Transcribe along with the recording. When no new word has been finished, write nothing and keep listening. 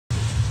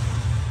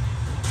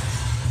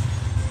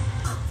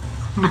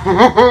No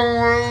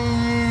way!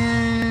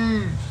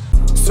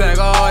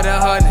 Swagger on a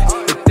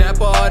 100, the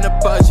dapper on a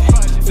budget.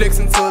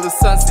 Flexing till the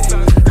sunset.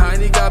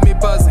 Honey got me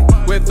buzzing,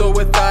 with or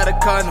without a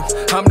condom.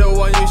 I'm the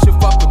one you should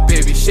fuck with,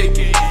 baby. Shake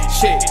it,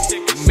 shake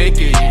it,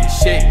 make it,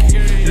 shake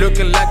it.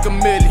 Looking like a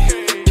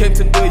million. Came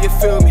to do, you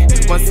feel me?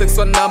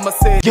 161 I'ma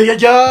say.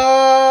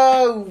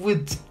 Yo,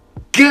 what's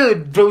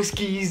good,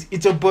 broskies?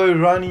 It's your boy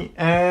Ronnie,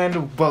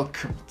 and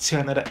welcome to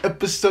another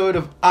episode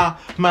of our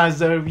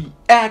Taizai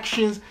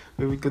reactions,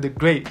 where we go the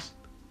greatest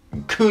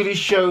and coolest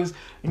shows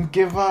and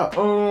give our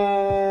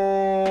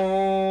own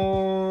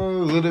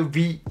little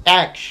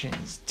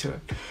reactions to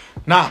it.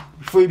 Now,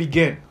 before we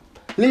begin,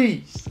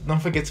 please don't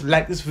forget to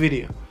like this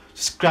video,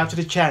 subscribe to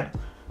the channel,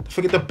 don't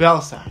forget the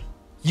bell sign.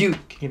 You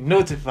can get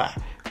notified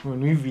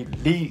when we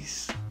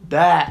release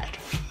that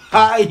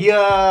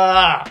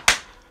fire.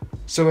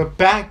 So we're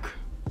back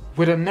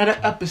with another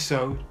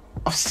episode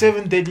of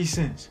 7 Deadly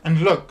Sins.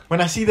 And look,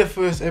 when I see the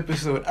first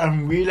episode,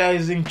 I'm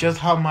realizing just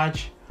how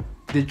much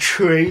the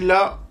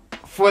trailer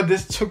for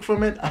this took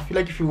from it. I feel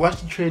like if you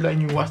watch the trailer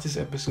and you watch this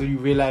episode, you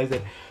realize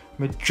that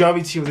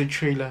majority of the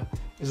trailer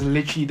is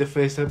literally the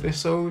first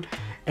episode,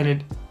 and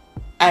it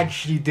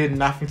actually did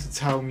nothing to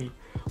tell me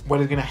what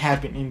is gonna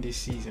happen in this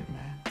season,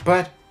 man.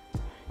 But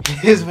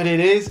it is what it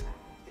is.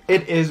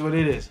 It is what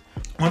it is.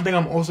 One thing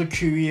I'm also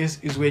curious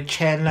is where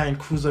Chandler and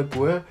Kuzak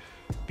were,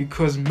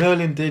 because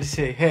Merlin did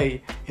say,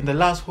 hey, in the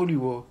last Holy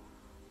War,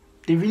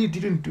 they really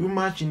didn't do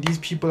much and these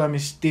people are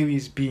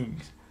mysterious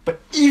beings. But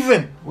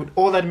even with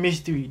all that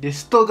mystery, they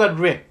still got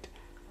wrecked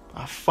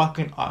by a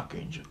fucking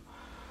Archangel.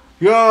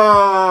 Yo,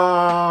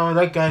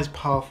 that guy's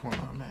powerful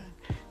now, man.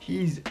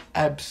 He's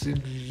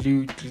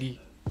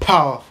absolutely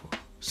powerful.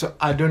 So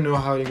I don't know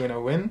how they're gonna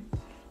win,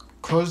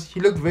 because he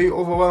looked very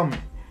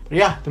overwhelming. But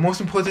yeah, the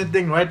most important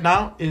thing right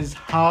now is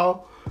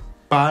how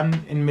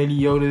Ban and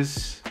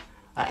Meliodas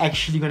are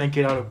actually gonna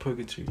get out of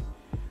purgatory.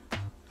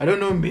 I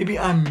don't know, maybe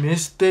I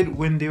missed it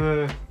when they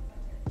were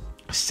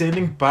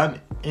sending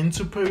Ban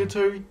into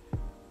purgatory,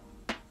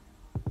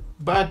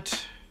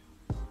 but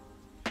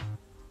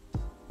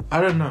I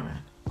don't know,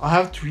 man. I'll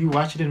have to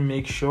rewatch it and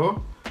make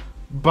sure,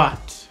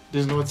 but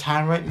there's no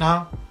time right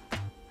now.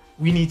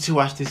 We need to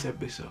watch this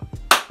episode,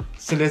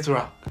 so let's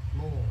rock.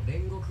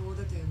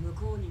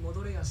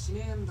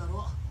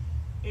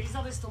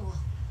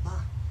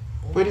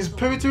 Wait, is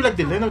purgatory like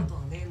the land of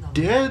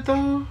dead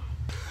though?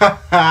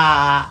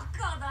 Haha.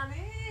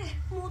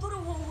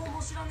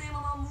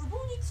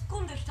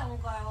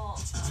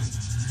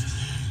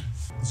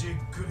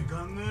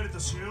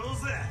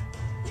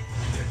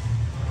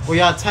 Oh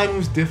yeah, time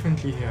moves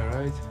differently here,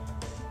 right?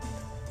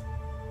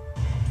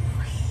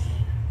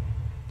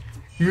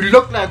 You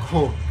look like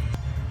Hulk.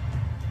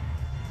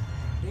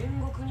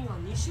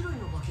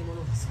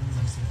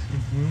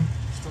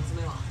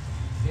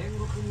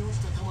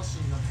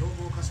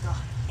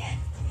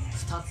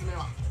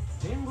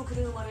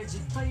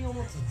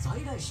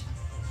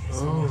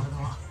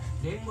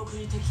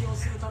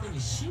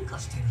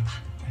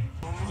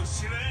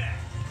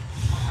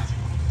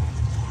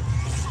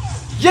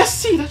 Yes,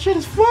 see, that shit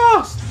is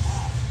fast.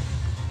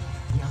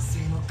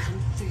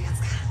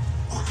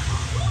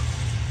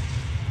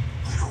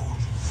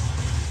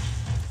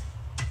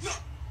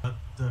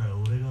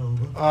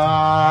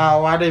 Ah,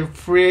 what a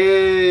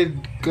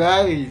friend,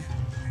 guys.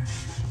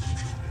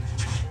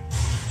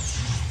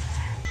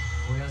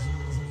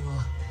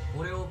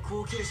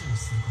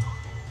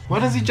 Why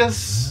does he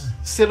just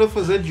settle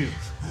for Zeldris?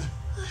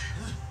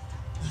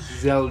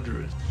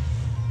 Zeldris.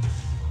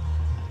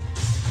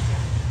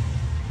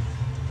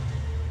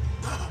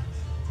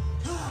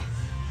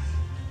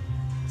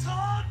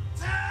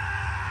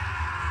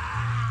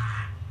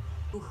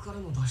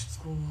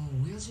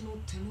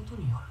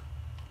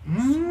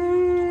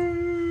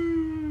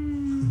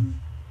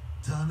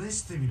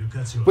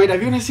 Wait, are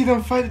you gonna see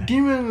them fight the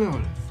demon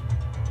lord?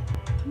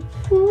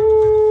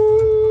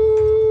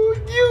 Ooh,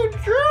 you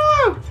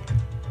drunk!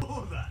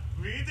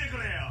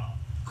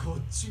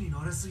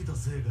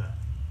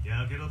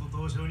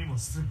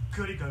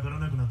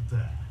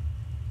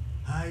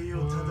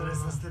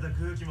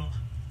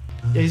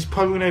 Yeah, he's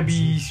probably gonna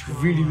be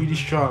really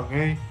strong,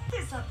 eh?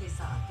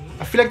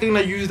 I feel like they're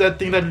gonna use that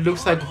thing that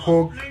looks like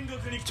Hulk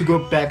to go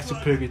back to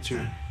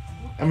purgatory.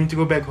 I mean, to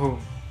go back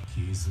home.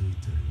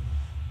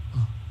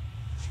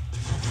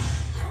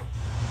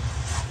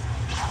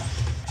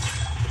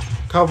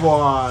 Come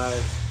on.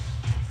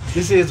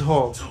 This is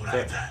Hulk.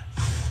 Yeah.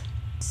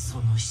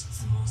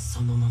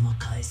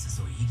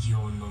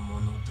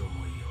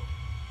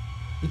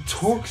 It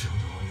talks.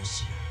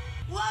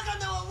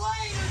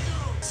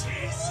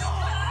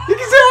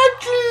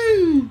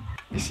 Exactly!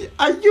 You see,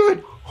 I knew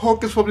it.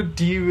 Hulk is from the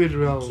demon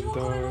realm,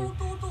 dog.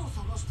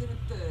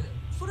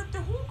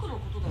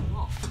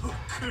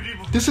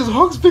 This is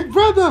Hulk's big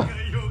brother!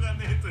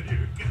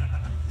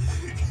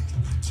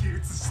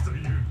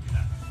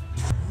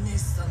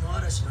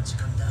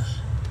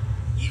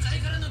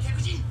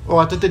 Oh,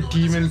 I thought the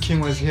Demon King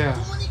was here.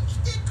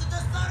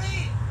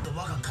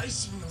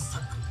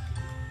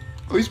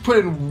 Oh, he's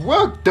putting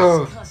work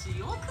though.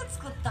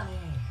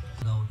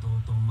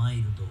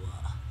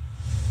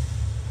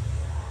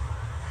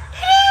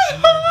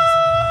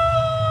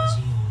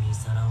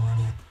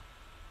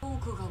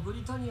 ブ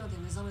リタニアで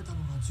目覚めたの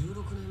が16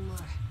年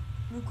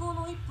前。向こう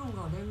の1分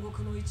が煉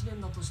獄の1年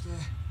だとして、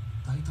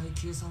大体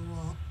計算は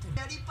合っ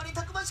てる。立派に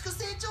たくましく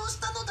成長し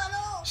たのだ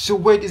ろう。 So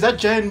wait, is that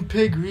giant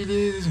pig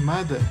really his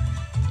mother?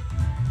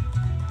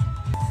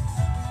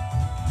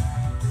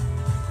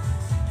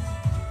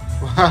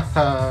 Wow.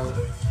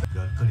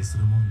 がっかりす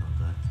るもんなん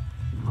だ。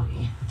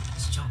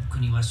ショック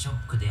にはショッ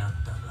クであっ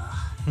たが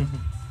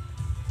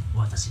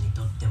私に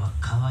とっては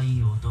可愛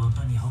い弟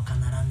に他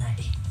ならない。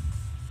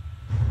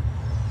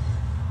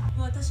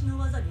私の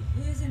技に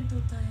平然と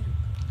耐えるか。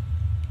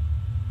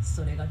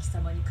それが貴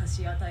様に貸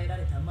し与えら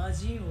れた魔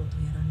人王と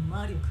やらぬ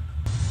魔力か。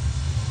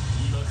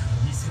今から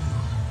見せるの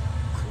は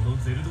この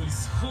ゼルドリ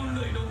ス本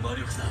来の魔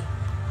力だ。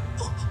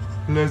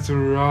 Let's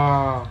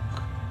rock.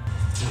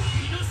 飛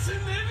び出せネ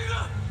ビ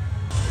が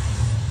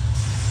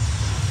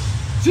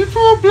Zip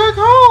through a black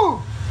hole.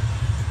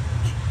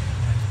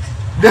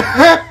 Oh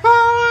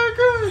my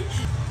god.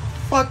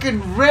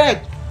 Fucking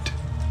wrecked.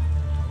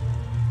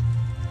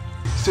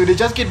 So they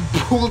just get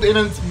pulled in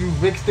until you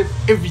wreck them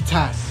every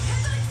time.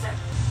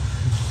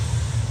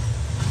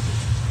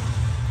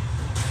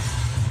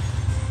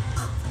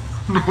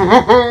 No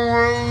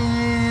way.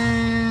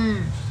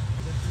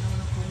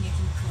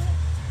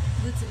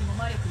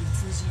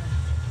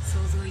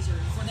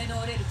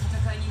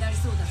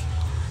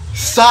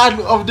 Son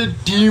of the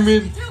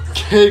Demon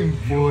King,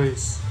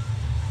 boys.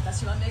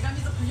 私は女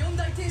神族四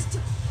大天使長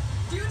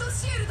リュド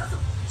シエルだと。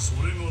そ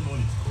れが何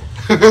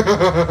我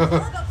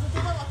が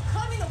言葉は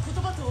神の言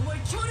葉と思い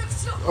協力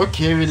しろ。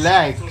 Okay,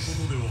 relax.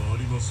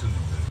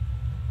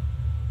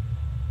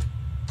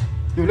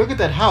 Yo, look at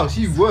that house.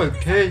 He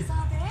worked, hey.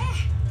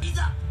 い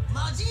ざ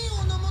魔人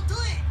王のもとへ。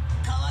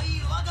可愛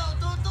い我が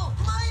弟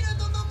マイル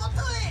ドのも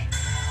とへ。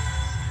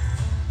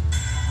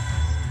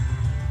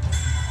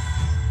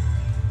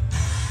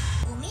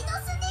ゴミの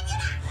スネビュ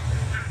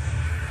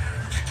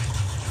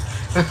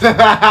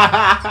ラ。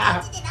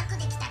マジで楽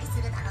できたりす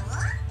るだろう。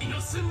ゴミ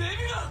のスネビ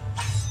ュラ。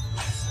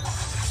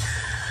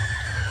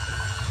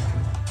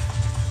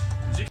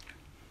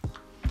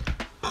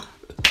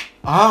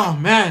 Oh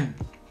man,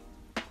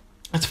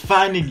 it's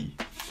finally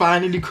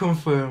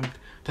confirmed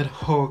that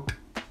Hulk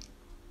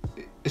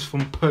is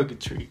from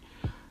Purgatory.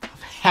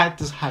 I've had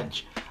this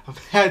hunch, I've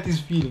had this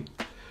feeling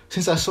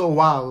since I saw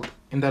Wild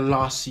in the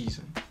last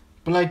season.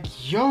 But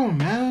like, yo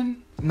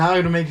man, now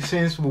it makes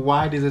sense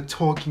why there's a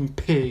talking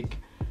pig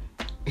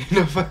in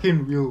the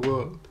fucking real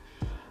world.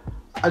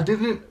 I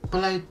didn't,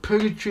 but like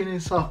Purgatory in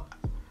itself.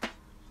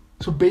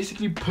 So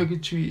basically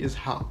Purgatory is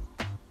hell.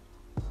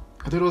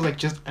 I thought it was like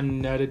just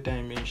another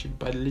dimension,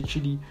 but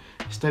literally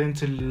starting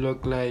to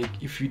look like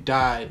if you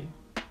die,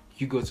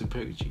 you go to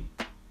Purgatory.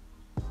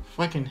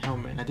 Fucking hell,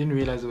 man. I didn't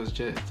realize it was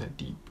just that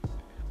deep.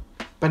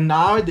 But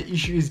now the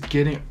issue is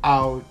getting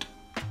out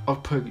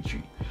of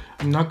Purgatory.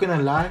 I'm not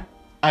gonna lie,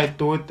 I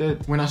thought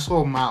that when I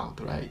saw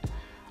Mild, right,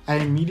 I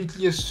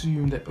immediately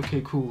assumed that,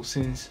 okay, cool,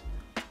 since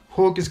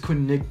Hawk is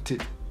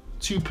connected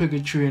to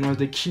Purgatory and was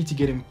the key to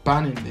getting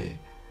Ban in there,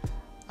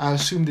 I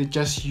assumed they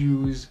just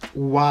use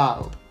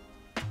Wild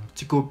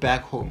to go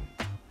back home.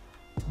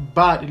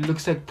 But it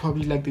looks like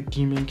probably like the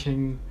Demon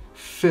King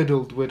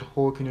fiddled with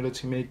Hawk in order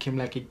to make him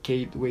like a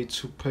gateway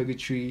to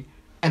Purgatory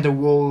and the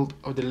world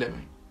of the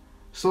living.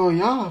 So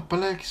yeah, but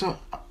like so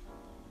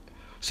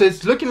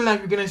it's looking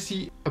like we're gonna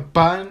see a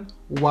Ban,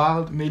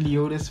 Wild,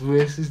 Meliodas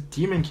versus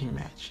Demon King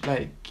match.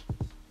 Like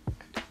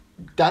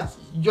that's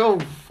yo.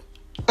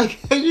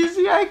 Okay, you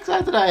see how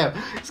excited I am.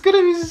 It's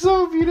gonna be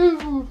so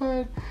beautiful,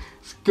 man.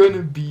 It's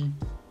gonna be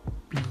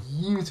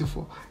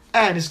beautiful.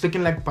 And it's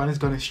looking like Ban is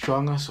gonna be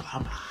stronger, so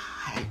I'm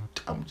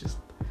hyped. I'm just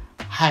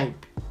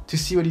hyped to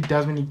see what he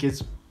does when he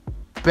gets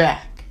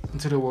back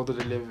into the world of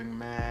the living,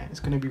 man.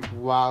 It's gonna be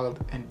wild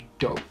and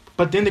dope.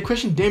 But then the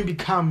question then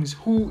becomes,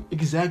 who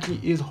exactly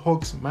is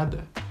Hawk's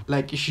mother?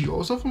 Like, is she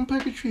also from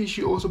Purgatory? Is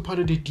she also part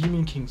of the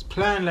Demon King's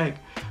plan? Like,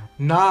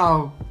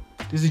 now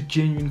there's a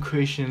genuine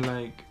question,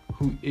 like,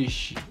 who is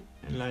she?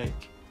 And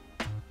like,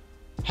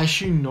 has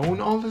she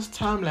known all this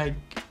time? Like,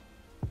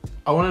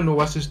 I wanna know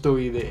what's the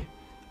story there.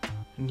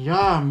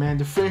 Yeah, man,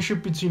 the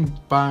friendship between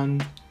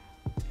Ban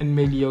and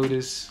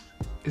Meliodas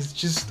is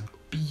just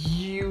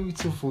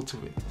beautiful to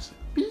witness.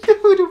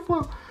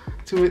 Beautiful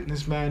to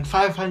witness, man.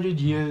 500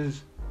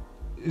 years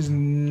is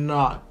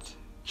not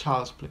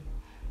child's play.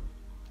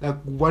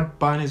 Like what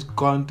Ban has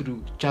gone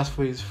through just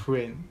for his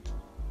friend.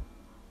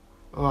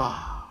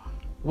 Wow,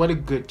 what a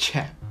good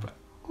chap.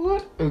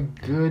 What a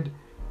good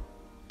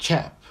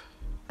chap.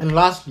 And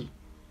lastly,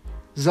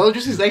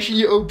 Zeldris is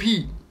actually OP.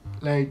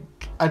 Like,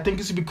 I think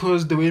it's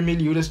because the way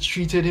Meliodas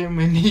treated him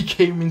when he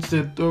came into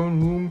the throne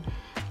room.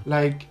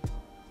 Like,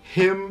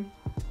 him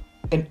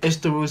and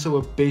Esterosa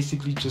were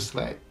basically just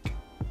like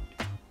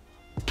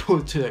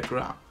put to the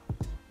ground.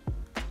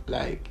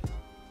 Like,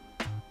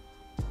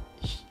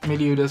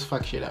 Meliodas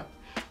fucked shit up.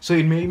 So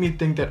it made me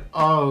think that,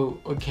 oh,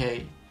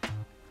 okay,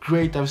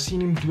 great, I've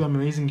seen him do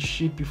amazing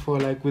shit before,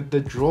 like with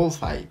the Droll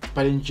fight.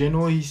 But in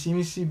general, he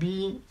seems to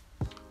be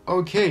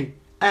okay.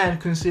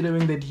 And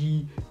considering that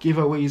he gave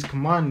away his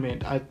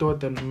commandment, I thought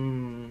that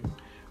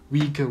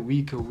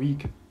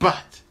weaker.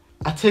 But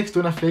attacks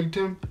don't affect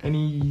him, and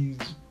he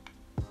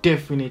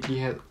definitely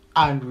has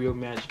unreal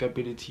magic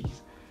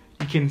abilities.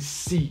 You can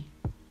see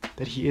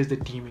that he is the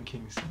Demon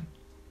King's son.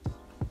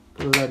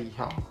 Bloody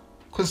hell.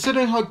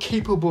 Considering how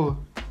capable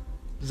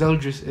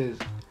Zeldris is,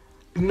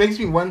 it makes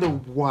me wonder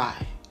why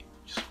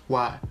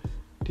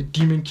the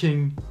Demon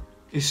King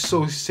is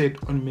so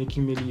set on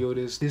making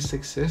Meliodas his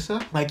successor.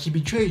 Like, he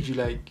betrayed you.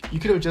 Like, you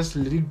could have just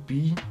let it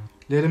be,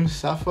 let him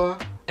suffer,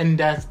 and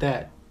that's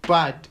that.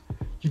 But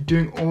you're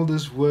doing all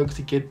this work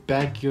to get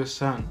back your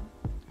son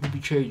who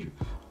betrayed you.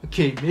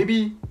 Okay,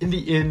 maybe in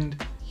the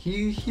end,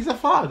 he's a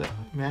father,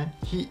 man.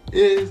 He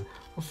is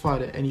a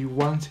father, and he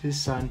wants his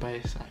son by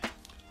his side.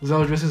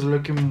 Zeldris is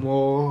looking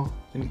more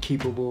than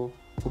capable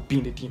of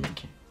being the Demon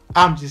King.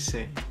 I'm just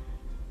saying.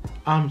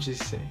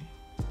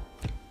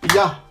 But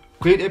yeah,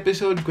 great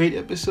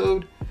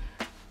episode.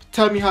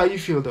 Tell me how you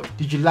feel though.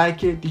 Did you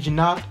like it? Did you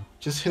not?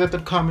 Just hit up the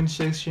comment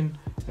section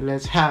and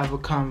let's have a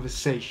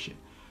conversation.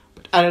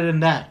 But other than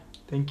that,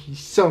 thank you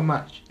so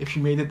much. If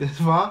you made it this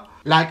far,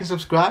 like and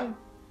subscribe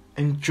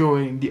and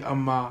join the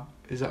Ama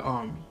is an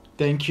army.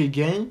 Thank you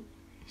again.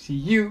 See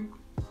you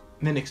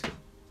in the next one.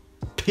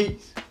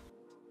 Peace.